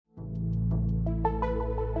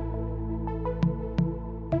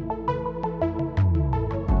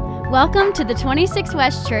Welcome to the 26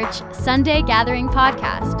 West Church Sunday Gathering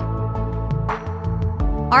Podcast.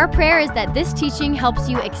 Our prayer is that this teaching helps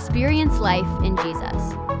you experience life in Jesus.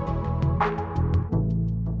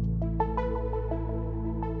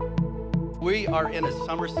 We are in a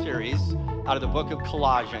summer series out of the book of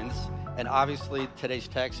Colossians, and obviously today's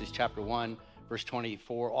text is chapter 1, verse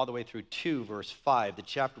 24, all the way through 2, verse 5. The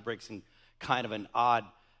chapter breaks in kind of an odd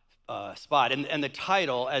spot. And the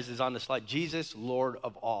title, as is on the slide, Jesus, Lord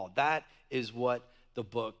of All. That is what the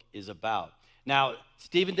book is about. Now,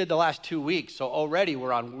 Stephen did the last 2 weeks, so already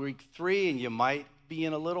we're on week 3, and you might be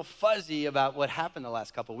in a little fuzzy about what happened the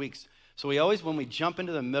last couple of weeks. So we always, when we jump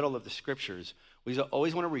into the middle of the scriptures, we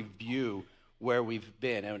always want to review where we've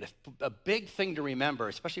been. And a big thing to remember,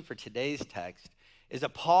 especially for today's text, is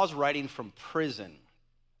that Paul's writing from prison.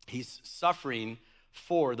 He's suffering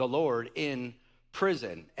for the Lord in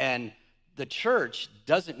prison. And the church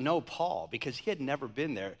doesn't know Paul because he had never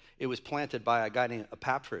been there. It was planted by a guy named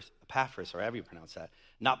Epaphras, or however you pronounce that,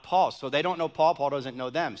 not Paul. So they don't know Paul. Paul doesn't know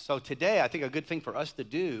them. So today, I think a good thing for us to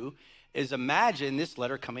do is imagine this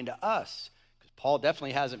letter coming to us. Because Paul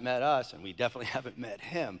definitely hasn't met us, and we definitely haven't met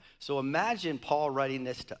him. So imagine Paul writing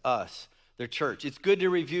this to us, the church. It's good to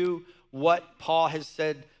review what Paul has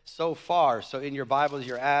said so far. So in your Bibles,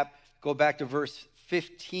 your app, go back to verse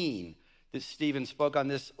 15. That Stephen spoke on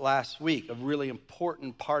this last week, a really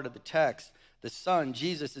important part of the text. The Son,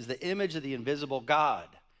 Jesus, is the image of the invisible God.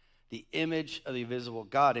 The image of the invisible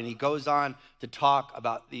God. And he goes on to talk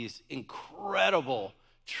about these incredible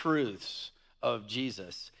truths of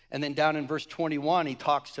Jesus. And then down in verse 21, he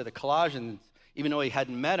talks to the Colossians. Even though he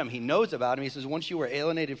hadn't met him, he knows about him. He says, once you were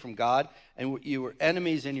alienated from God and you were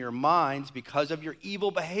enemies in your minds because of your evil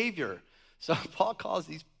behavior. So Paul calls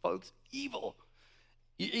these folks evil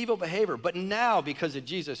behavior. But now, because of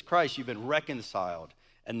Jesus Christ, you've been reconciled.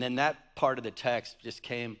 And then that part of the text just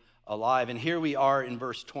came alive. And here we are in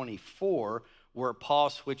verse 24, where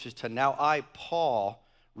Paul switches to, now I, Paul,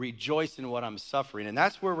 rejoice in what I'm suffering. And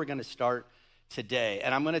that's where we're going to start today.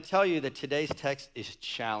 And I'm going to tell you that today's text is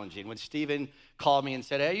challenging. When Stephen called me and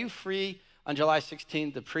said, hey, are you free on July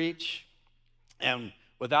 16th to preach? And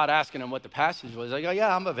without asking him what the passage was, I go,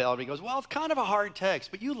 yeah, I'm available. He goes, well, it's kind of a hard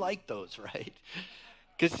text, but you like those, right?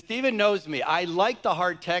 Because Stephen knows me. I like the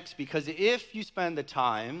hard text because if you spend the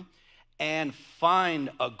time and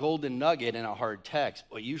find a golden nugget in a hard text,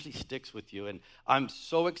 well, it usually sticks with you. And I'm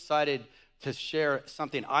so excited to share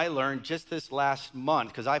something I learned just this last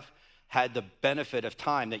month because I've had the benefit of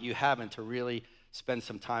time that you haven't to really spend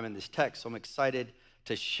some time in this text. So I'm excited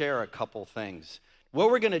to share a couple things.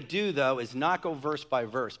 What we're going to do, though, is not go verse by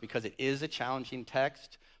verse because it is a challenging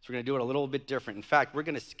text. So we're going to do it a little bit different. In fact, we're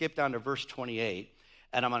going to skip down to verse 28.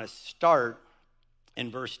 And I'm going to start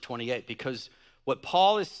in verse 28 because what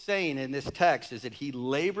Paul is saying in this text is that he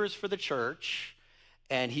labors for the church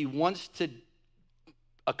and he wants to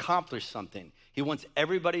accomplish something. He wants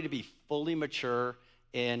everybody to be fully mature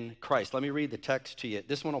in Christ. Let me read the text to you.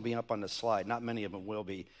 This one will be up on the slide. Not many of them will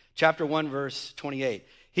be. Chapter 1, verse 28.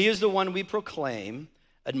 He is the one we proclaim,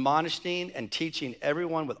 admonishing and teaching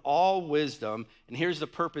everyone with all wisdom. And here's the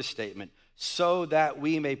purpose statement. So that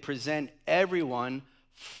we may present everyone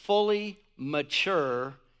fully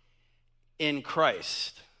mature in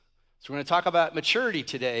Christ. So we're going to talk about maturity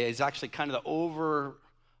today. Is actually kind of the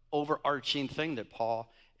overarching thing that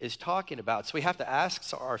Paul is talking about. So we have to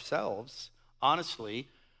ask ourselves, honestly,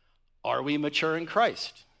 are we mature in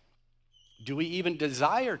Christ? Do we even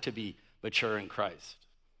desire to be mature in Christ?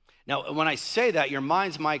 Now, when I say that, your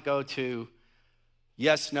minds might go to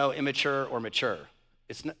yes, no, immature, or mature.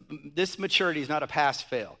 This maturity is not a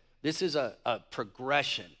pass-fail. This is a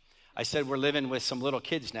progression. I said we're living with some little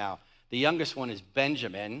kids now. The youngest one is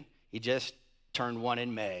Benjamin. He just turned 1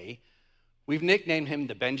 in May. We've nicknamed him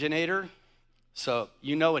the Benjinator. So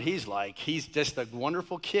you know what he's like. He's just a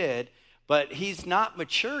wonderful kid, but he's not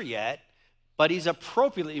mature yet, but he's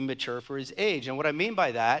appropriately mature for his age. And what I mean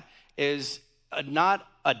by that is not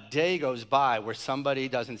a day goes by where somebody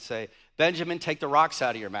doesn't say, Benjamin, take the rocks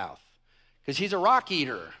out of your mouth. Because he's a rock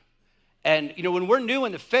eater. And, you know, when we're new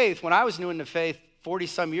in the faith, when I was new in the faith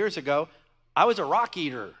 40-some years ago, I was a rock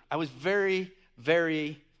eater. I was very,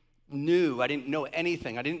 very new. I didn't know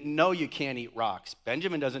anything. I didn't know you can't eat rocks.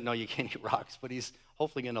 Benjamin doesn't know you can't eat rocks, but he's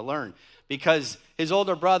hopefully going to learn. Because his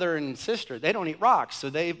older brother and sister, they don't eat rocks,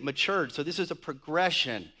 so they've matured. So this is a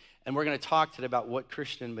progression. And we're going to talk today about what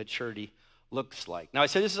Christian maturity looks like. Now, I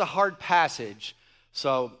said this is a hard passage,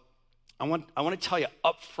 so I want to tell you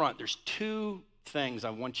up front, there's two things I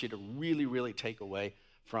want you to really, really take away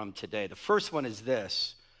from today. The first one is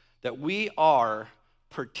this, that we are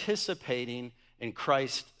participating in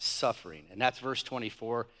Christ's suffering. And that's verse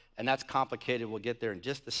 24. and that's complicated. We'll get there in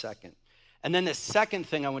just a second. And then the second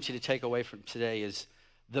thing I want you to take away from today is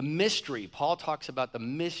the mystery. Paul talks about the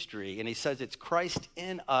mystery, and he says it's Christ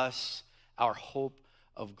in us, our hope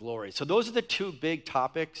of glory. So those are the two big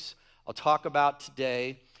topics I'll talk about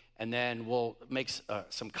today, and then we'll make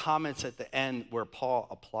some comments at the end where Paul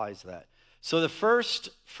applies that. So the first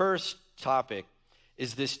topic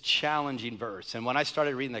is this challenging verse. And when I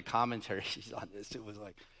started reading the commentaries on this, it was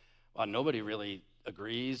like, well, nobody really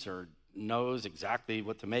agrees or knows exactly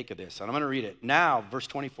what to make of this. And I'm going to read it. Now, verse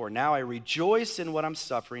 24, now I rejoice in what I'm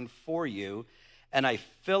suffering for you, and I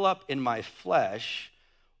fill up in my flesh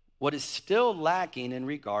what is still lacking in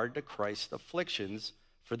regard to Christ's afflictions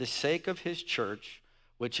for the sake of his church,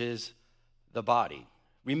 which is the body.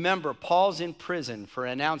 Remember, Paul's in prison for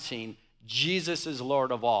announcing Jesus is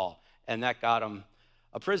Lord of all, and that got him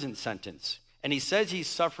a prison sentence. And he says he's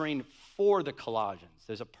suffering for the Colossians.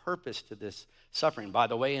 There's a purpose to this suffering. By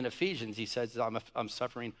the way, in Ephesians, he says, I'm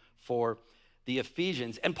suffering for the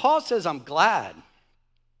Ephesians. And Paul says, I'm glad.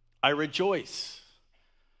 I rejoice.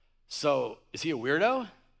 So is he a weirdo?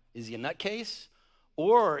 Is he a nutcase?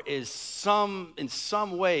 Or in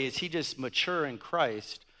some way, is he just mature in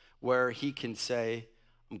Christ where he can say,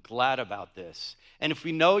 I'm glad about this? And if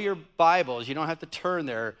we know your Bibles, you don't have to turn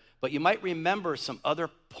there, but you might remember some other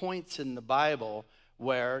points in the Bible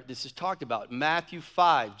where this is talked about. Matthew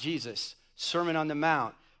 5, Jesus, Sermon on the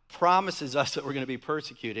Mount, promises us that we're going to be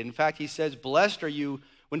persecuted. In fact, he says, blessed are you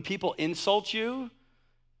when people insult you,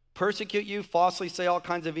 persecute you, falsely say all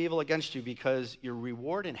kinds of evil against you, because your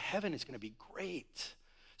reward in heaven is going to be great.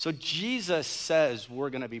 So Jesus says we're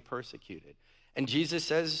going to be persecuted. And Jesus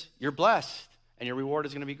says you're blessed and your reward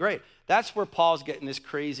is going to be great. That's where Paul's getting this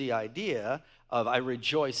crazy idea of I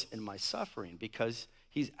rejoice in my suffering, because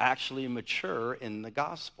he's actually mature in the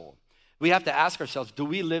gospel. We have to ask ourselves, do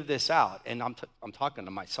we live this out? And I'm talking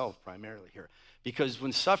to myself primarily here. Because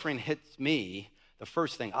when suffering hits me, the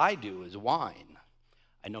first thing I do is whine.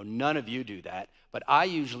 I know none of you do that, but I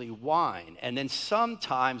usually whine. And then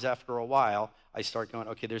sometimes after a while, I start going,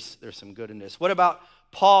 okay, there's some good in this. What about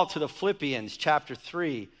Paul to the Philippians, chapter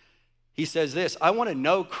 3? He says this, I want to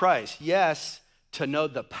know Christ, yes, to know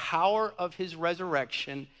the power of his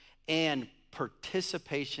resurrection and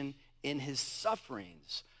participation in his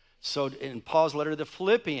sufferings. So in Paul's letter to the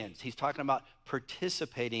Philippians, he's talking about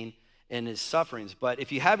participating in his sufferings. But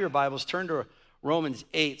if you have your Bibles, turn to Romans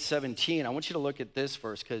 8:17. I want you to look at this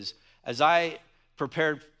verse, because as I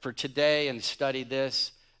prepared for today and studied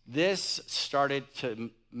this started to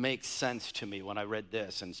make sense to me when I read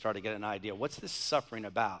this and started getting an idea. What's this suffering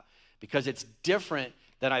about? Because it's different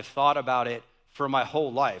than I've thought about it for my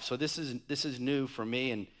whole life. So this is new for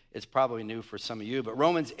me, and it's probably new for some of you. But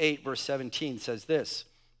Romans 8, verse 17 says this,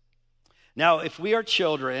 now if we are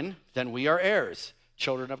children, then we are heirs,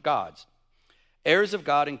 children of God, heirs of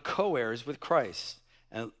God and co-heirs with Christ.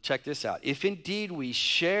 And check this out. If indeed we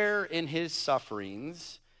share in his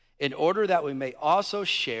sufferings, in order that we may also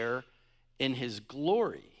share in his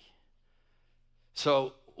glory.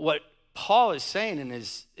 So what Paul is saying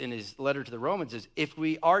in his letter to the Romans is, if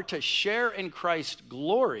we are to share in Christ's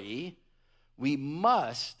glory, we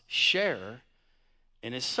must share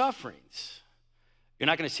in his sufferings. You're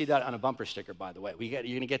not going to see that on a bumper sticker, by the way. You're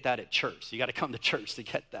going to get that at church. You got to come to church to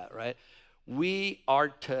get that, right? We are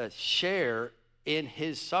to share in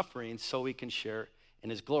his suffering so we can share in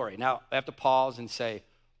his glory. Now, I have to pause and say,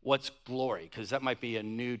 what's glory? Because that might be a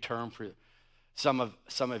new term for some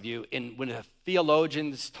of you. And when the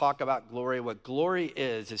theologians talk about glory, what glory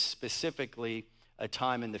is specifically a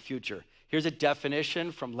time in the future. Here's a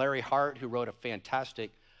definition from Larry Hart, who wrote a fantastic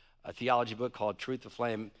theology book called Truth to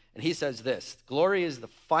Flame. And he says this, glory is the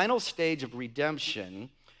final stage of redemption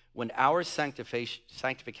when our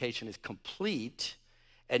sanctification is complete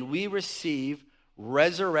and we receive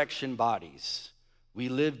resurrection bodies. We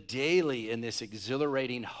live daily in this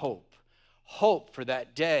exhilarating hope for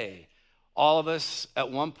that day. All of us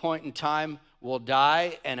at one point in time will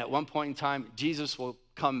die, and at one point in time, Jesus will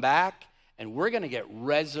come back, and we're going to get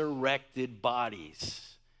resurrected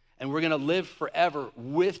bodies. And we're going to live forever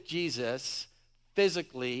with Jesus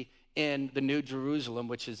physically in the New Jerusalem,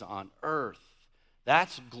 which is on earth.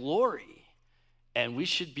 That's glory. And we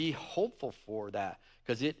should be hopeful for that,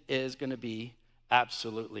 because it is going to be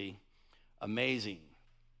absolutely amazing.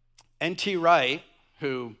 N.T. Wright,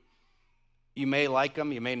 who you may like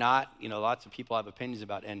him, you may not. You know, lots of people have opinions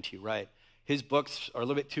about N.T. Wright. His books are a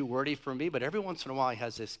little bit too wordy for me, but every once in a while he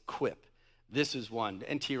has this quip. This is one.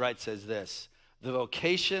 N.T. Wright says this, the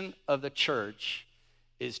vocation of the church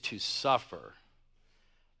is to suffer.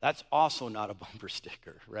 That's also not a bumper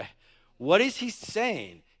sticker, right? What is he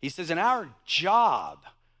saying? He says, and our job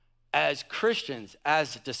as Christians,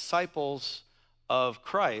 as disciples of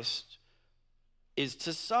Christ, is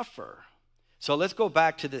to suffer. So let's go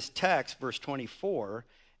back to this text, verse 24,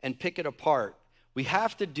 and pick it apart. We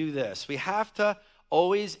have to do this. We have to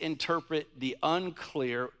always interpret the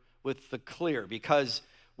unclear with the clear, because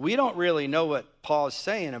we don't really know what Paul is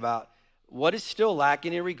saying about what is still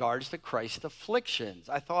lacking in regards to Christ's afflictions.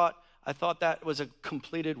 I thought that was a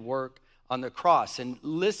completed work on the cross. And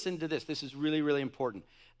listen to this. This is really, really important.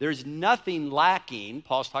 There's nothing lacking.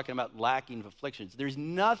 Paul's talking about lacking of afflictions. There's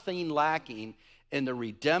nothing lacking in the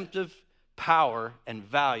redemptive power and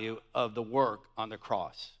value of the work on the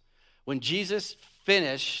cross. When Jesus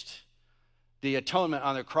finished the atonement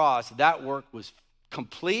on the cross, that work was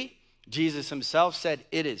complete. Jesus himself said,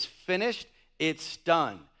 "It is finished. It's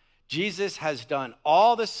done." Jesus has done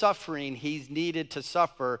all the suffering he's needed to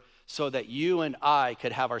suffer so that you and I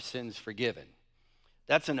could have our sins forgiven.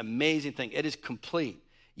 That's an amazing thing. It is complete.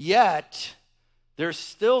 Yet, there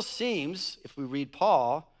still seems, if we read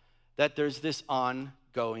Paul, that there's this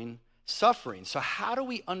ongoing suffering. So how do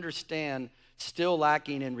we understand still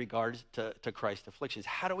lacking in regards to Christ's afflictions?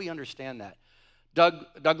 How do we understand that?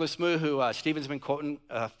 Douglas Moo, who Stephen's been quoting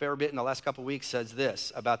a fair bit in the last couple of weeks, says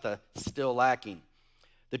this about the still lacking.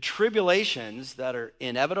 The tribulations that are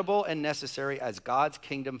inevitable and necessary as God's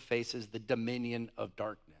kingdom faces the dominion of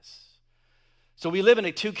darkness. So we live in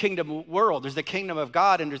a two-kingdom world. There's the kingdom of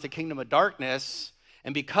God and there's the kingdom of darkness.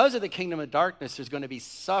 And because of the kingdom of darkness, there's going to be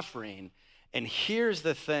suffering. And here's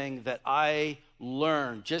the thing that I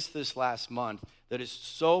learned just this last month that is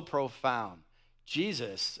so profound.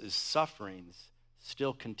 Jesus' sufferings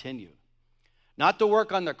still continue. Not the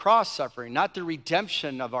work on the cross suffering, not the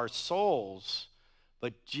redemption of our souls,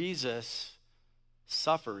 but Jesus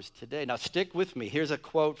suffers today. Now stick with me. Here's a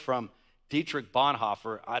quote from Dietrich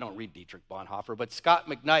Bonhoeffer. I don't read Dietrich Bonhoeffer, but Scott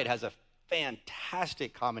McKnight has a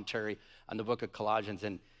fantastic commentary on the book of Colossians,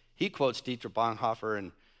 and he quotes Dietrich Bonhoeffer.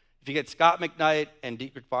 And if you get Scott McKnight and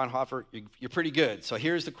Dietrich Bonhoeffer, you're pretty good. So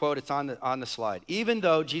here's the quote. It's on the slide. Even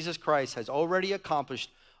though Jesus Christ has already accomplished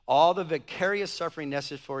all the vicarious suffering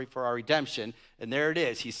necessary for our redemption, and there it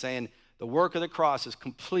is. He's saying the work of the cross is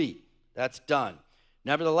complete. That's done.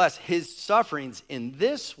 Nevertheless, his sufferings in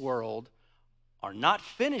this world are not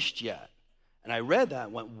finished yet. And I read that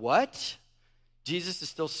and went, what? Jesus is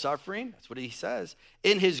still suffering? That's what he says.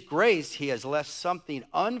 In his grace, he has left something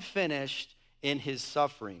unfinished in his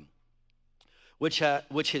suffering, which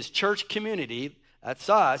his church community, that's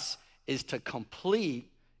us, is to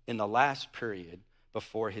complete in the last period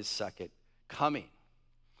before his second coming.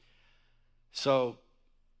 So,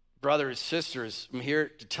 brothers, sisters, I'm here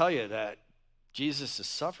to tell you that Jesus'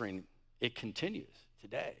 suffering, it continues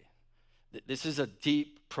today. This is a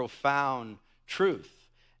deep, profound truth.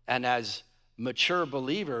 And as mature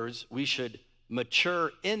believers, we should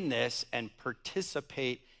mature in this and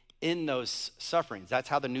participate in those sufferings. That's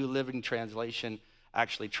how the New Living Translation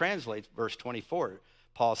actually translates verse 24.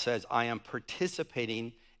 Paul says, I am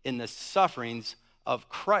participating in the sufferings of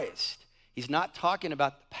Christ. He's not talking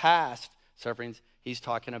about the past sufferings. He's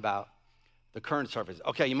talking about the current sufferings.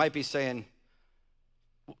 Okay, you might be saying,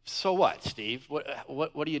 so what, Steve?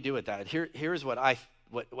 What do you do with that? Here's what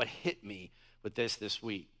hit me with this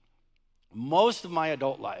week. Most of my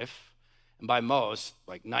adult life, and by most,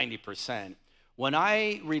 like 90%, when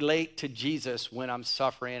I relate to Jesus when I'm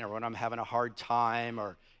suffering or when I'm having a hard time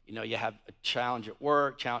or, you have a challenge at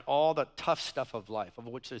work, all the tough stuff of life, of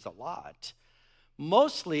which there's a lot,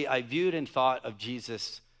 mostly I viewed and thought of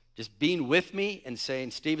Jesus just being with me and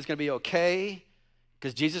saying, Steve, it's going to be okay,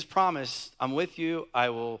 because Jesus promised, I'm with you, I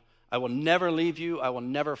will never leave you, I will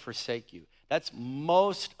never forsake you. That's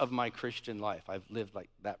most of my Christian life. I've lived like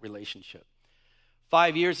that relationship.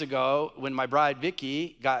 5 years ago, when my bride,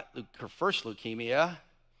 Vicky, got her first leukemia,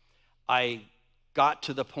 I got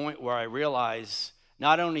to the point where I realized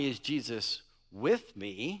not only is Jesus with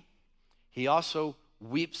me, he also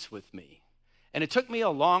weeps with me. And it took me a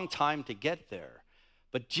long time to get there.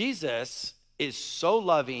 But Jesus is so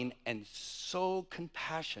loving and so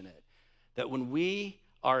compassionate that when we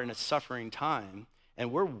are in a suffering time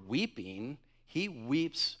and we're weeping, he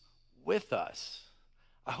weeps with us.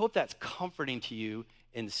 I hope that's comforting to you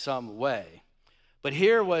in some way. But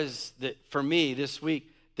here was, for me this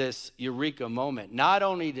week, this eureka moment. Not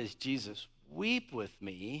only does Jesus weep with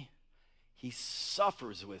me, he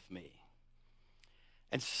suffers with me.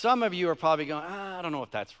 And some of you are probably going, I don't know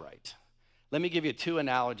if that's right. Let me give you two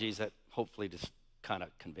analogies that hopefully just kind of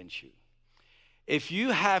convince you. If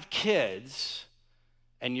you have kids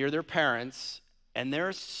and you're their parents and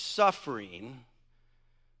they're suffering,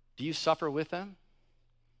 do you suffer with them?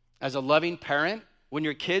 As a loving parent, when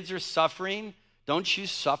your kids are suffering, Don't you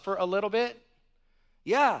suffer a little bit?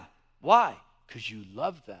 Yeah. Why? Because you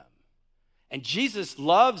love them. And Jesus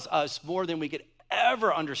loves us more than we could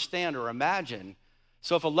ever understand or imagine.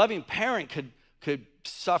 So if a loving parent could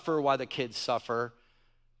suffer while the kids suffer,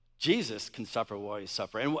 Jesus can suffer while you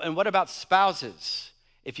suffer. And what about spouses?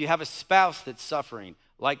 If you have a spouse that's suffering,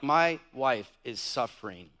 like my wife is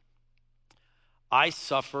suffering, I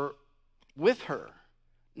suffer with her.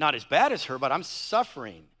 Not as bad as her, but I'm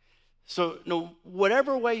suffering. So no,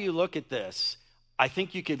 whatever way you look at this, I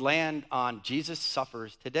think you could land on Jesus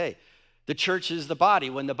suffers today. The church is the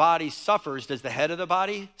body. When the body suffers, does the head of the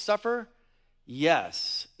body suffer?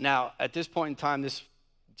 Yes. Now, at this point in time, this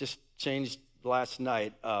just changed last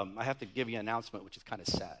night. I have to give you an announcement, which is kind of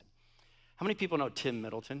sad. How many people know Tim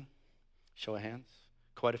Middleton? Show of hands.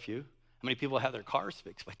 Quite a few. How many people have their cars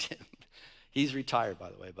fixed by Tim? He's retired,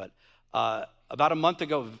 by the way. But about a month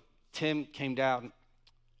ago, Tim came down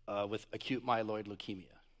with acute myeloid leukemia.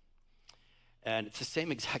 And it's the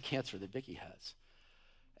same exact cancer that Vicky has.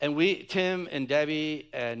 And Tim and Debbie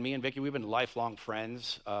and me and Vicky, we've been lifelong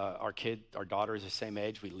friends. Our daughter is the same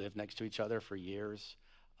age. We lived next to each other for years.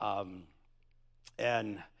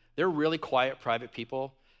 And they're really quiet, private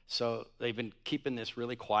people. So they've been keeping this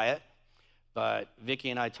really quiet. But Vicky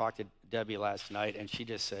and I talked to Debbie last night, and she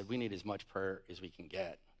just said, we need as much prayer as we can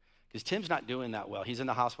get. Because Tim's not doing that well. He's in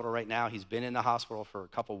the hospital right now. He's been in the hospital for a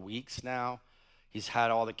couple weeks now. He's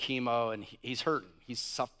had all the chemo, and he's hurting. He's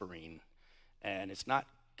suffering. And it's not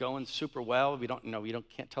going super well.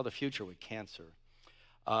 Can't tell the future with cancer.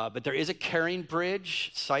 But there is a Caring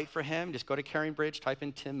Bridge site for him. Just go to Caring Bridge, type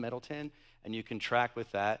in Tim Middleton, and you can track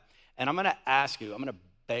with that. And I'm going to ask you, I'm going to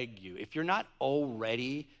beg you, if you're not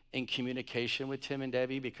already in communication with Tim and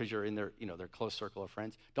Debbie because you're in their close circle of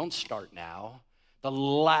friends, don't start now. The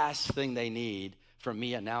last thing they need from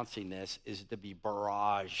me announcing this is to be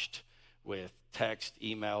barraged with text,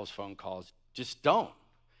 emails, phone calls. Just don't.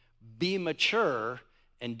 Be mature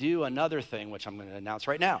and do another thing, which I'm going to announce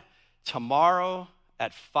right now. Tomorrow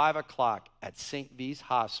at 5 o'clock at St. V's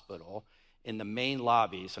Hospital in the main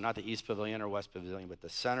lobby, so not the East Pavilion or West Pavilion, but the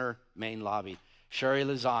center main lobby, Sherry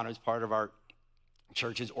Lozano is part of our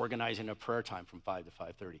church, is organizing a prayer time from 5 to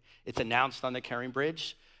 5:30. It's announced on the Caring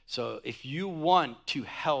Bridge. So if you want to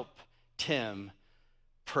help Tim,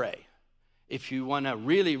 pray. If you want to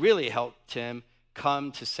really, really help Tim,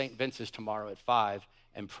 come to St. Vincent's tomorrow at 5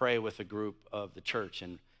 and pray with a group of the church.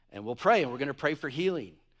 And we'll pray, and we're going to pray for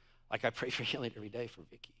healing. Like I pray for healing every day for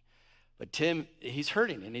Vicky. But Tim, he's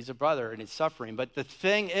hurting, and he's a brother, and he's suffering. But the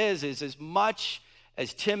thing is as much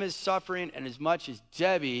as Tim is suffering and as much as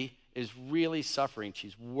Debbie is really suffering,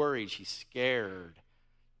 she's worried, she's scared,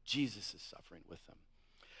 Jesus is suffering with them.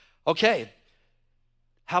 Okay,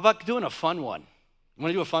 how about doing a fun one? You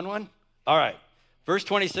want to do a fun one? All right, verse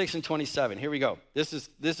 26 and 27. Here we go. This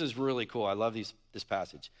is really cool. I love this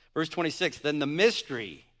passage. Verse 26, then the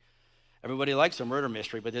mystery. Everybody likes a murder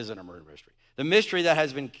mystery, but this isn't a murder mystery. The mystery that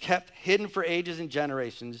has been kept hidden for ages and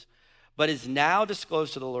generations, but is now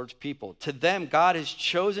disclosed to the Lord's people. To them, God has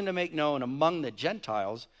chosen to make known among the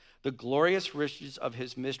Gentiles the glorious riches of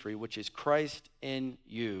his mystery, which is Christ in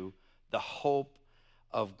you, the hope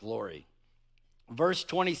of glory. Verse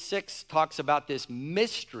 26 talks about this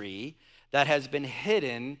mystery that has been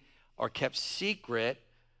hidden or kept secret,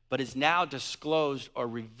 but is now disclosed or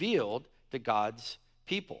revealed to God's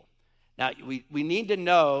people. Now, we need to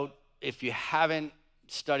know, if you haven't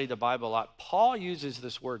studied the Bible a lot, Paul uses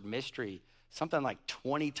this word mystery something like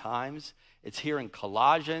 20 times. It's here in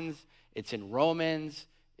Colossians, it's in Romans,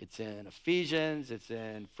 it's in Ephesians, it's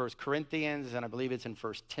in 1 Corinthians, and I believe it's in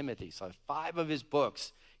 1 Timothy. So 5 of his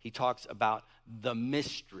books, he talks about the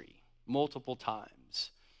mystery multiple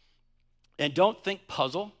times. And don't think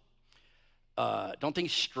puzzle, don't think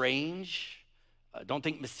strange, don't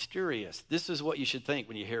think mysterious. This is what you should think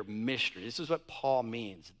when you hear mystery. This is what Paul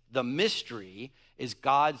means. The mystery is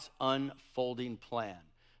God's unfolding plan.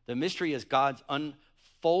 The mystery is God's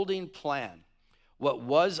unfolding plan. What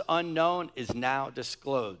was unknown is now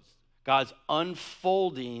disclosed. God's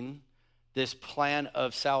unfolding this plan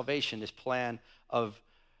of salvation, this plan of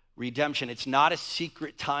redemption. It's not a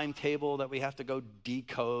secret timetable that we have to go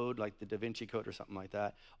decode like the Da Vinci Code or something like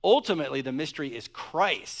that. Ultimately, the mystery is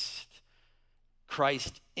Christ.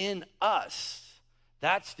 Christ in us.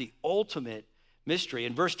 That's the ultimate mystery.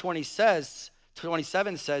 And verse 27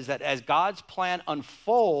 says that as God's plan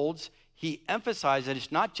unfolds, he emphasized that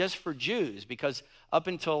it's not just for Jews, because up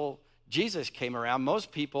until Jesus came around,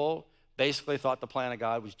 most people basically thought the plan of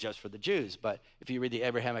God was just for the Jews. But if you read the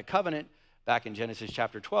Abrahamic covenant, back in Genesis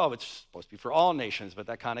chapter 12. It's supposed to be for all nations, but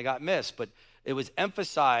that kind of got missed. But it was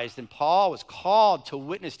emphasized, and Paul was called to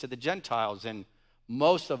witness to the Gentiles, and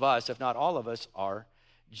most of us, if not all of us, are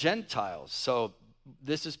Gentiles. So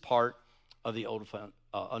this is part of the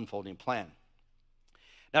unfolding plan.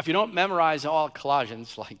 Now, if you don't memorize all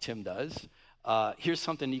Colossians like Tim does, here's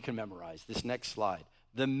something you can memorize. This next slide.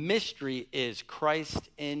 The mystery is Christ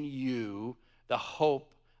in you, the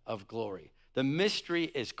hope of glory. The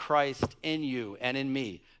mystery is Christ in you and in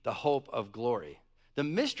me, the hope of glory. The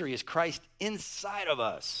mystery is Christ inside of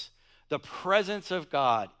us, the presence of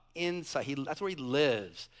God inside. That's where he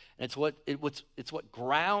lives. And it's what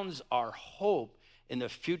grounds our hope in the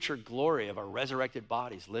future glory of our resurrected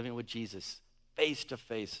bodies, living with Jesus face to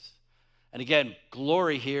face. And again,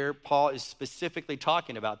 glory here, Paul is specifically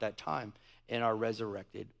talking about that time in our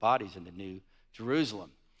resurrected bodies in the New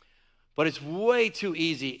Jerusalem. But it's way too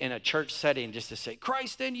easy in a church setting just to say,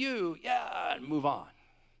 Christ in you, yeah, and move on.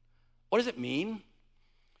 What does it mean?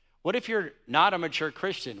 What if you're not a mature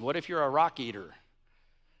Christian? What if you're a rock eater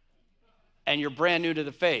and you're brand new to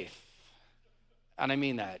the faith? And I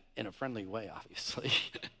mean that in a friendly way, obviously.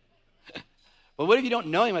 But what if you don't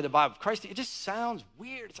know him by the Bible? Christ, it just sounds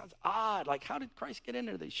weird. It sounds odd. Like, how did Christ get in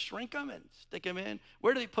there? They shrink him and stick him in?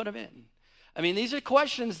 Where do they put him in? I mean, these are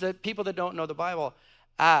questions that people that don't know the Bible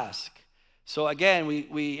ask. So again,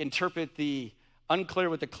 we interpret the unclear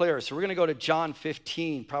with the clear. So we're going to go to John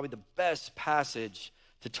 15, probably the best passage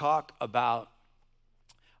to talk about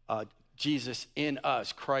Jesus in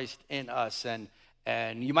us, Christ in us.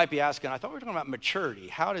 And you might be asking, I thought we were talking about maturity.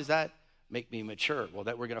 How does that make me mature? Well,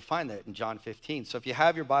 we're going to find that in John 15. So if you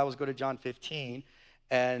have your Bibles, go to John 15.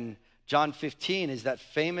 And John 15 is that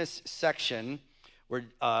famous section where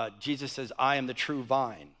Jesus says, I am the true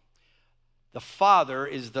vine. The Father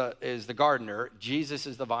is the gardener, Jesus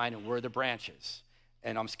is the vine, and we're the branches.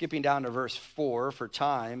 And I'm skipping down to verse 4 for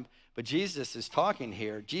time, but Jesus is talking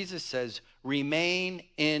here. Jesus says, remain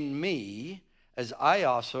in me as I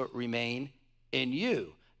also remain in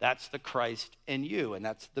you. That's the Christ in you, and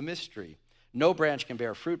that's the mystery. No branch can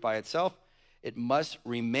bear fruit by itself. It must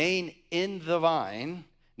remain in the vine.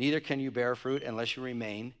 Neither can you bear fruit unless you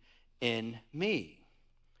remain in me.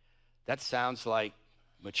 That sounds like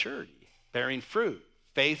maturity. Bearing fruit,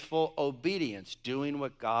 faithful obedience, doing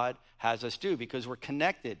what God has us do because we're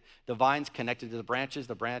connected. The vine's connected to the branches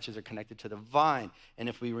are connected to the vine. And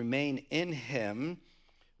if we remain in him,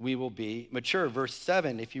 we will be mature. Verse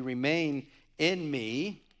 7, if you remain in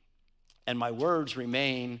me and my words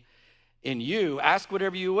remain in you, ask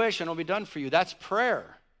whatever you wish and it'll be done for you. That's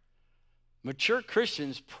prayer. Mature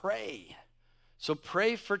Christians pray. So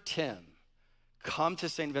pray for Tim. Come to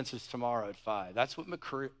St. Vincent's tomorrow at 5. That's what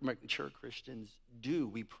mature Christians do.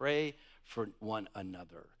 We pray for one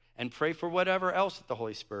another and pray for whatever else that the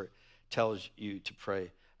Holy Spirit tells you to pray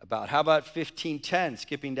about. How about 15:10,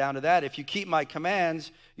 skipping down to that? If you keep my commands,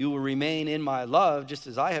 you will remain in my love, just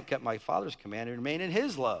as I have kept my Father's command and remain in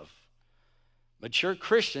his love. Mature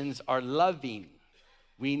Christians are loving.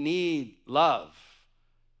 We need love.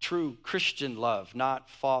 True Christian love, not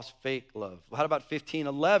false, fake love. How about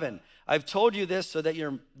 15:11? I've told you this so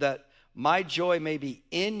that my joy may be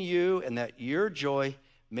in you and that your joy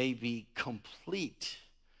may be complete.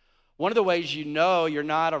 One of the ways you know you're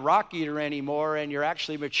not a rock eater anymore and you're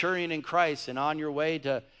actually maturing in Christ and on your way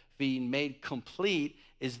to being made complete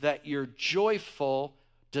is that you're joyful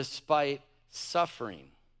despite suffering.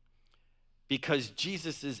 Because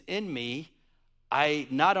Jesus is in me, I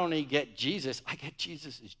not only get Jesus, I get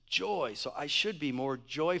Jesus' joy. So I should be more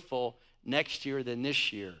joyful next year than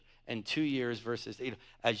this year. And 2 years versus,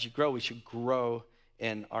 as you grow, we should grow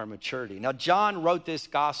in our maturity. Now, John wrote this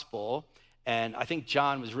gospel, and I think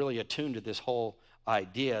John was really attuned to this whole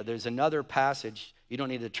idea. There's another passage. You don't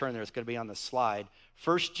need to turn there. It's going to be on the slide.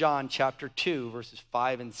 1 John chapter 2, verses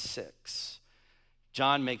 5 and 6.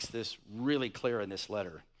 John makes this really clear in this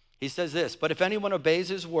letter. He says this, but if anyone obeys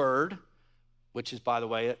his word, which is, by the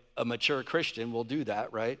way, a mature Christian will do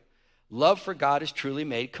that, right? Love for God is truly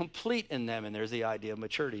made complete in them. And there's the idea of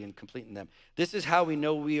maturity and complete in them. This is how we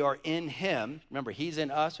know we are in him. Remember, he's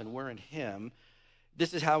in us and we're in him.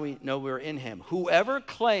 This is how we know we're in him. Whoever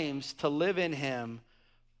claims to live in him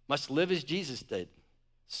must live as Jesus did.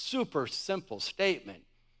 Super simple statement.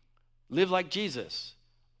 Live like Jesus.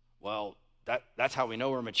 Well, that's how we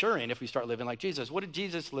know we're maturing if we start living like Jesus. What did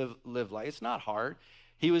Jesus live like? It's not hard.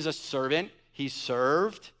 He was a servant. He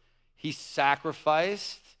served. He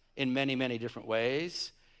sacrificed in many, many different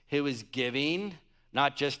ways. He was giving,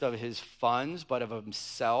 not just of his funds, but of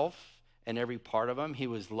himself and every part of him. He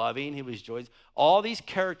was loving. He was joyous. All these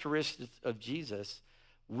characteristics of Jesus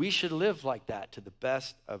we should live like that to the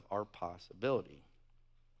best of our possibility.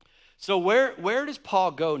 So where does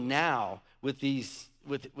Paul go now with his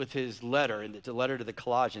letter, and the letter to the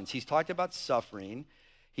Colossians? He's talked about suffering.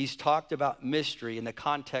 He's talked about mystery in the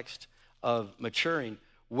context of maturing.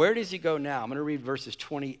 Where does he go now? I'm going to read verses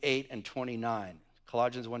 28 and 29.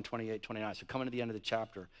 Colossians 1, 28, 29. So coming to the end of the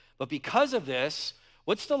chapter. But because of this,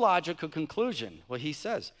 what's the logical conclusion? Well, he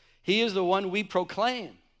says, he is the one we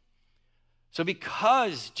proclaim. So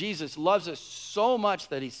because Jesus loves us so much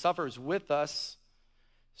that he suffers with us,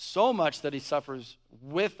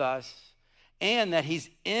 and that he's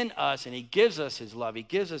in us and he gives us his love,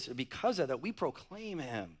 because of that, we proclaim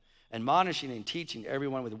him, admonishing and teaching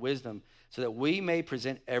everyone with wisdom, so that we may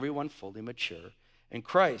present everyone fully mature in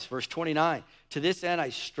Christ. Verse 29, to this end I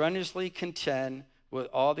strenuously contend with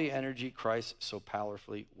all the energy Christ so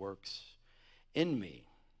powerfully works in me.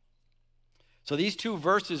 So these two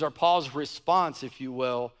verses are Paul's response, if you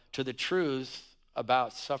will, to the truth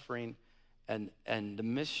about suffering and the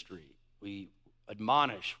mystery. We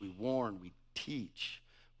admonish, we warn, we teach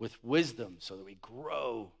with wisdom so that we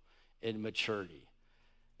grow in maturity.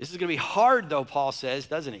 This is going to be hard, though, Paul says,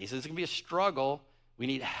 doesn't he? He says it's going to be a struggle. We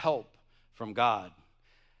need help from God.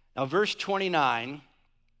 Now, verse 29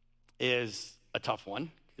 is a tough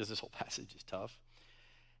one because this whole passage is tough.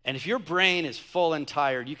 And if your brain is full and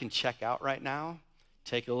tired, you can check out right now,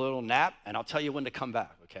 take a little nap, and I'll tell you when to come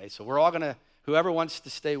back, okay? So we're all going to, whoever wants to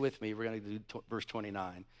stay with me, we're going to do verse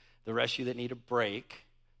 29. The rest of you that need a break,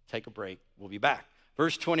 take a break. We'll be back.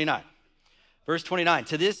 Verse 29. Verse 29,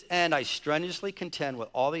 to this end I strenuously contend with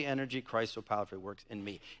all the energy Christ so powerfully works in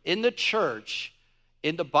me. In the church,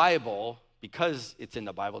 in the Bible, because it's in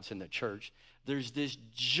the Bible, it's in the church, there's this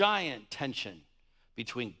giant tension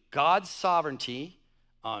between God's sovereignty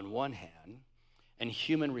on one hand and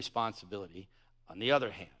human responsibility on the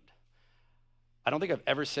other hand. I don't think I've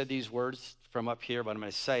ever said these words from up here, but I'm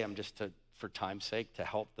going to say them just for time's sake to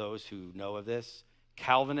help those who know of this.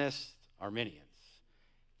 Calvinists, Arminians.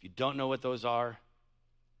 If you don't know what those are,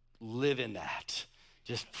 live in that.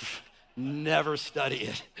 Just never study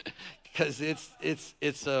it because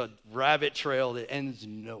it's a rabbit trail that ends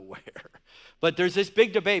nowhere. But there's this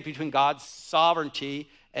big debate between God's sovereignty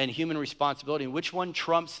and human responsibility, and which one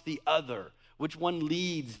trumps the other, which one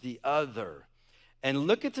leads the other. And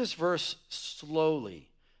look at this verse slowly.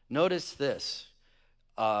 Notice this.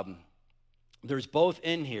 There's both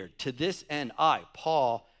in here. To this end, I,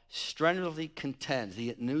 Paul, strenuously contends.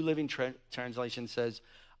 The New Living Translation says,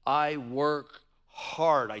 I work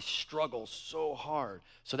hard. I struggle so hard.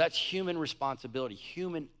 So that's human responsibility,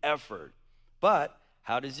 human effort. But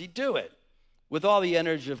how does he do it? With all the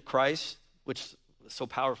energy of Christ, which so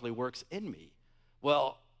powerfully works in me.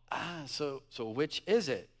 Well, so which is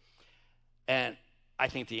it? And I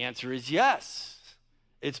think the answer is yes.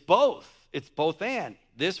 It's both. It's both and.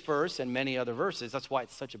 This verse and many other verses, that's why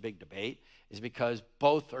it's such a big debate, is because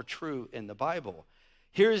both are true in the Bible.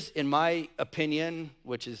 Here's, in my opinion,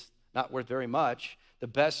 which is not worth very much, the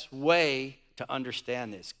best way to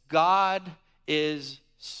understand this. God is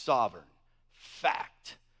sovereign.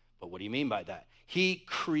 Fact. But what do you mean by that? He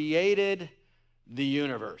created the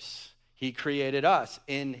universe. He created us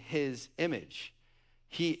in his image.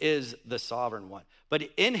 He is the sovereign one. But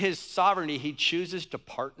in his sovereignty, he chooses to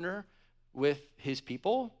partner with his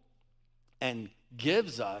people and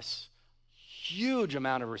gives us huge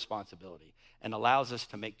amount of responsibility and allows us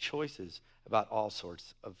to make choices about all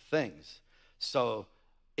sorts of things. So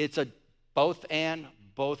it's a both and,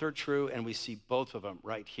 both are true, and we see both of them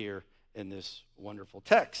right here in this wonderful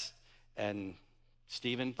text. And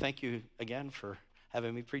Stephen, thank you again for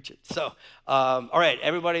having me preach it. So, all right,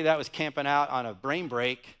 everybody that was camping out on a brain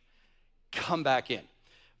break, come back in.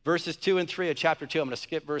 Verses 2 and 3 of chapter 2. I'm going to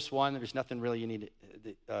skip verse 1. There's nothing really you need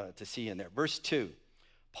to see in there. Verse 2,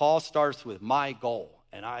 Paul starts with my goal.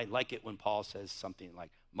 And I like it when Paul says something like,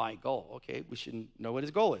 my goal. Okay, we should know what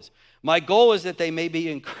his goal is. My goal is that they may be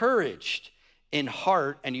encouraged in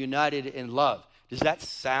heart and united in love. Does that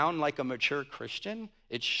sound like a mature Christian?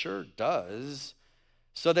 It sure does.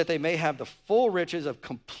 So that they may have the full riches of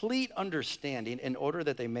complete understanding, in order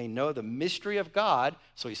that they may know the mystery of God.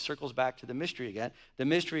 So he circles back to the mystery again. The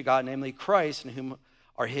mystery of God, namely Christ, in whom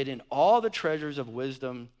are hidden all the treasures of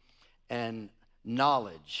wisdom and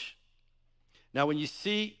knowledge. Now, when you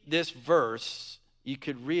see this verse, you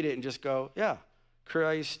could read it and just go, yeah,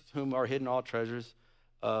 Christ, whom are hidden all treasures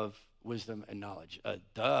of wisdom and knowledge.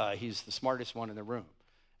 He's the smartest one in the room.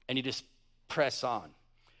 And you just press on.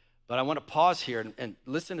 But I want to pause here and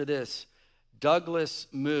listen to this. Douglas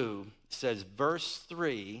Moo says verse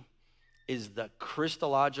 3 is the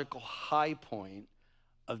Christological high point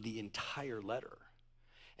of the entire letter.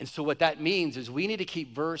 And so what that means is we need to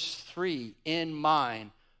keep verse 3 in mind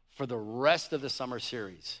for the rest of the summer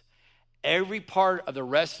series. Every part of the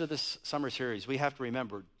rest of the summer series, we have to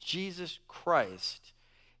remember Jesus Christ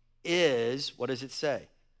is, what does it say?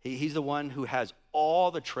 He's the one who has all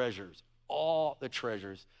the treasures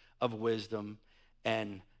of wisdom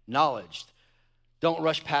and knowledge. Don't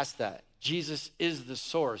rush past that. Jesus is the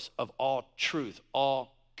source of all truth,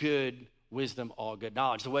 all good wisdom, all good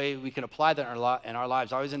knowledge. The way we can apply that in our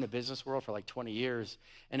lives, I was in the business world for like 20 years,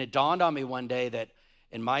 and it dawned on me one day that,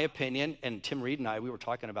 in my opinion, and Tim Reed and I, we were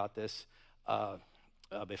talking about this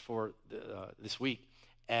before this week,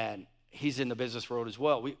 and he's in the business world as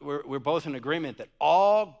well. We're both in agreement that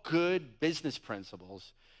all good business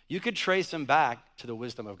principles, you could trace them back to the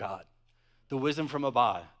wisdom of God, the wisdom from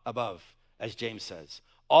above, as James says.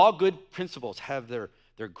 All good principles have their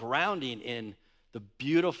grounding in the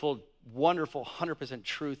beautiful, wonderful, 100%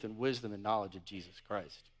 truth and wisdom and knowledge of Jesus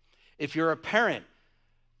Christ. If you're a parent,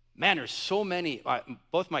 man, there's so many,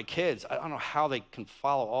 both my kids, I don't know how they can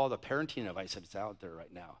follow all the parenting advice that's out there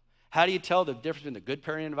right now. How do you tell the difference between the good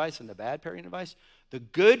parenting advice and the bad parenting advice? The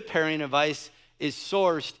good parenting advice is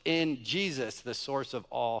sourced in Jesus, the source of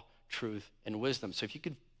all truth and wisdom. So if you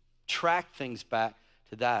could track things back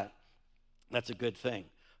to that, that's a good thing.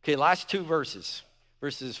 Okay, last two verses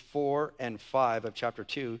 4 and 5 of chapter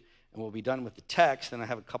 2, and we'll be done with the text, and I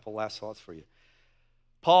have a couple last thoughts for you.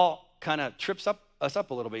 Paul kind of trips us up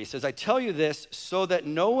a little bit. He says, I tell you this so that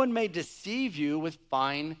no one may deceive you with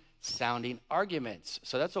fine-sounding arguments.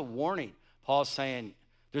 So that's a warning. Paul's saying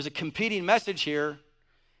there's a competing message here,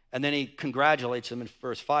 and then he congratulates them in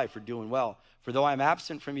verse 5 for doing well. For though I'm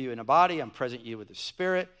absent from you in a body, I'm present you with the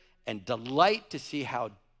Spirit, and delight to see how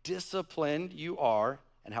disciplined you are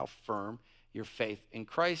and how firm your faith in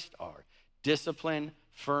Christ are. Discipline,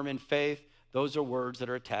 firm in faith, those are words that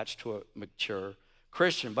are attached to a mature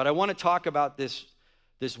Christian. But I want to talk about this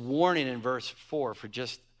warning in verse 4 for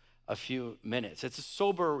just a few minutes. It's a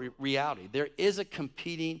sober reality. There is a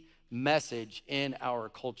competing message in our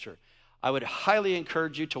culture. I would highly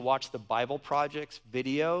encourage you to watch the Bible Project's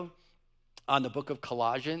video on the book of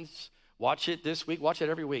Colossians. Watch it this week. Watch it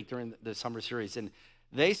every week during the summer series. And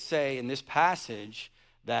they say in this passage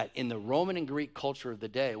that in the Roman and Greek culture of the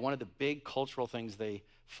day, one of the big cultural things they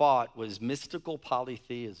fought was mystical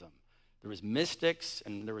polytheism. There was mystics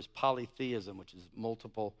and there was polytheism, which is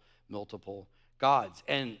multiple gods.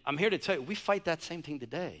 And I'm here to tell you, we fight that same thing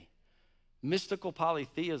today. Mystical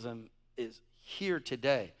polytheism is here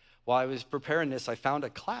today. While I was preparing this, I found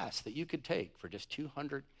a class that you could take for just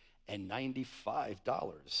 $295.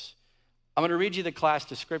 I'm going to read you the class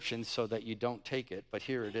description so that you don't take it, but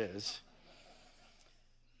here it is.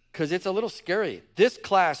 Because it's a little scary. This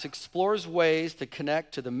class explores ways to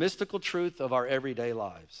connect to the mystical truth of our everyday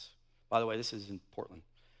lives. By the way, this is in Portland.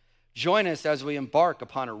 Join us as we embark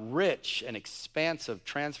upon a rich and expansive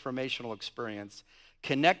transformational experience,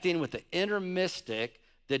 connecting with the inner mystic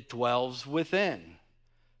that dwells within.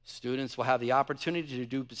 Students will have the opportunity to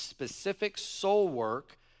do specific soul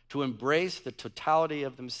work to embrace the totality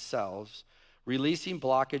of themselves, releasing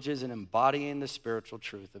blockages and embodying the spiritual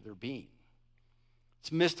truth of their being.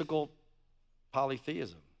 It's mystical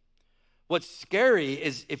polytheism. What's scary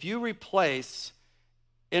is if you replace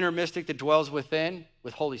inner mystic that dwells within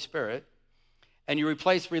with Holy Spirit, and you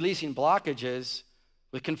replace releasing blockages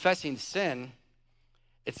with confessing sin,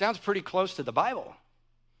 it sounds pretty close to the Bible.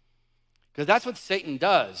 Because that's what Satan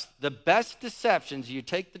does. The best deceptions, you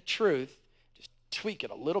take the truth, just tweak it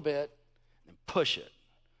a little bit, and push it.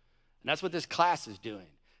 And that's what this class is doing.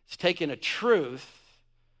 It's taking a truth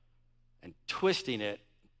and twisting it,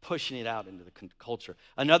 pushing it out into the culture.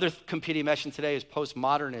 Another competing message today is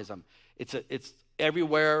postmodernism. It's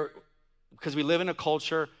everywhere, because we live in a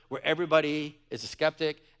culture where everybody is a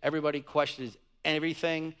skeptic, everybody questions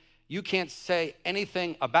everything. You can't say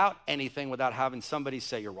anything about anything without having somebody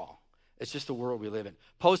say you're wrong. It's just the world we live in.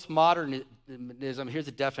 Postmodernism, here's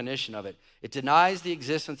the definition of it. It denies the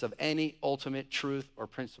existence of any ultimate truth or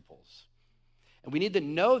principles. And we need to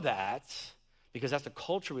know that because that's the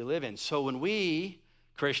culture we live in. So when we,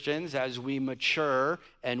 Christians, as we mature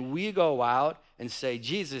and we go out and say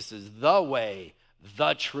Jesus is the way,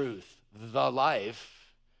 the truth, the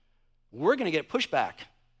life, we're going to get pushback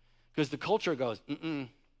because the culture goes,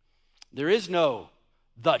 there is no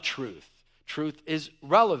the truth. Truth is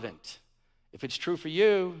relevant. If it's true for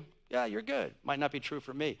you, yeah, you're good. Might not be true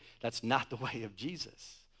for me. That's not the way of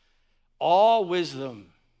Jesus. All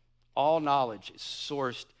wisdom, all knowledge is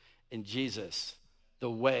sourced in Jesus, the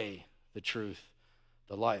way, the truth,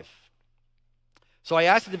 the life. So I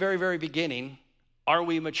asked at the very, very beginning, are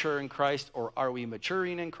we mature in Christ, or are we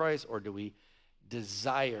maturing in Christ, or do we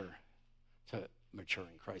desire to mature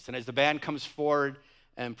in Christ. And as the band comes forward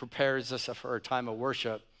and prepares us for our time of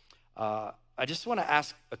worship, I just want to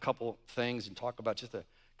ask a couple things and talk about just a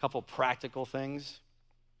couple practical things.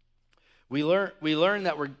 We learn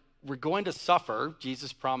that we're going to suffer.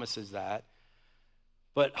 Jesus promises that.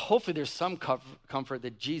 But hopefully there's some comfort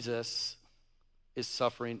that Jesus is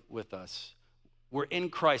suffering with us. We're in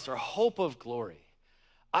Christ, our hope of glory.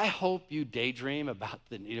 I hope you daydream about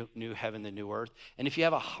the new heaven, the new earth. And if you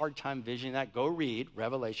have a hard time visioning that, go read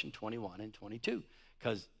Revelation 21 and 22,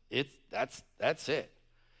 because that's it.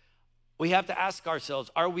 We have to ask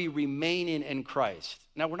ourselves, are we remaining in Christ?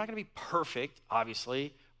 Now, we're not going to be perfect,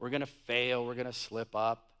 obviously. We're going to fail. We're going to slip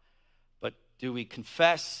up. But do we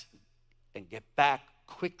confess and get back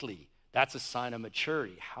quickly? That's a sign of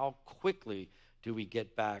maturity. How quickly do we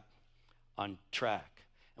get back on track?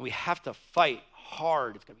 And we have to fight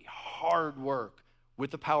hard. It's going to be hard work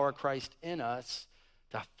with the power of Christ in us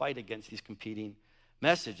to fight against these competing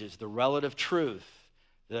messages, the relative truth,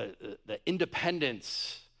 the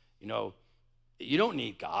independence. You don't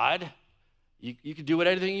need God. You can do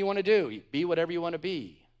anything you want to do. You be whatever you want to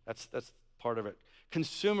be. That's part of it.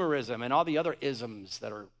 Consumerism and all the other isms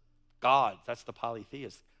that are gods. That's the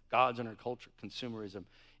polytheist. Gods in our culture, consumerism.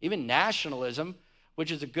 Even nationalism,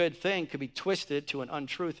 which is a good thing, could be twisted to an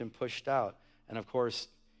untruth and pushed out. And of course,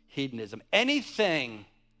 hedonism. Anything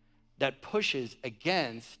that pushes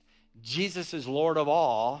against Jesus is Lord of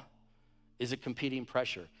all is a competing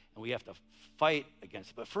pressure. And we have to fight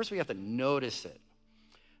against it. But first we have to notice it.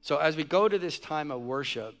 So as we go to this time of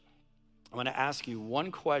worship, I'm going to ask you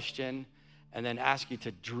one question and then ask you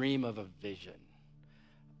to dream of a vision.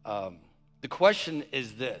 The question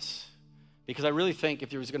is this, because I really think if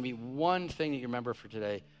there was going to be one thing that you remember for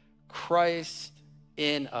today, Christ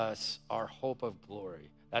in us, our hope of glory.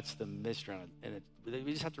 That's the mystery. And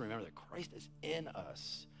we just have to remember that Christ is in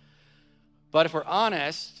us. But if we're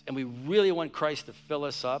honest and we really want Christ to fill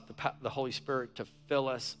us up, the Holy Spirit to fill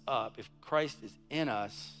us up, if Christ is in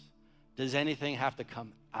us, does anything have to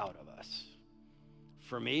come out of us?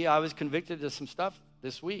 For me, I was convicted of some stuff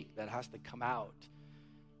this week that has to come out.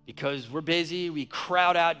 Because we're busy, we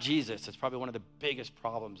crowd out Jesus. It's probably one of the biggest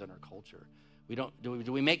problems in our culture.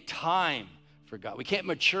 Do we make time for God? We can't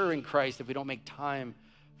mature in Christ if we don't make time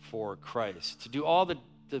for Christ. To do all the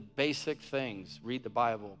basic things, read the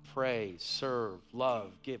Bible, pray, serve,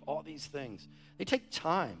 love, give, all these things, they take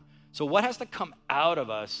time. So what has to come out of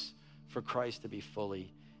us for Christ to be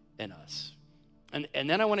fully in us? And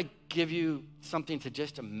then I want to give you something to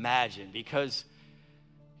just imagine, because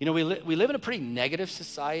we live in a pretty negative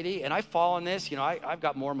society, and I fall in this. I've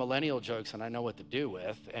got more millennial jokes than I know what to do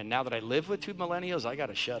with, and now that I live with two millennials, I got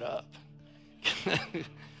to shut up.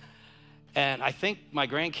 And I think my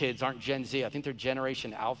grandkids aren't Gen Z. I think they're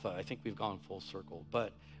Generation Alpha. I think we've gone full circle.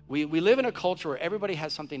 But we live in a culture where everybody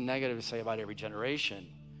has something negative to say about every generation.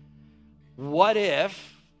 What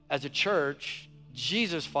if, as a church,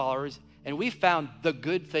 Jesus followers, and we found the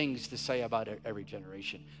good things to say about every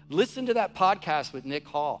generation? Listen to that podcast with Nick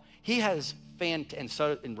Hall. He has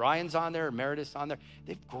and Ryan's on there, Meredith's on there.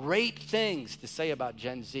 They have great things to say about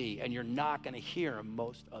Gen Z, and you're not going to hear them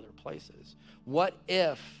most other places. What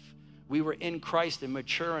if we were in Christ and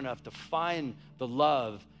mature enough to find the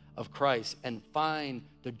love of Christ and find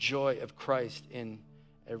the joy of Christ in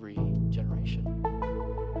every generation?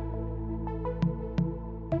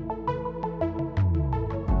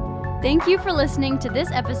 Thank you for listening to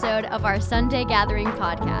this episode of our Sunday Gathering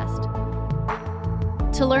podcast.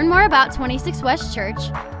 To learn more about 26 West Church,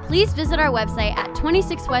 please visit our website at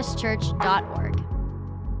 26westchurch.org.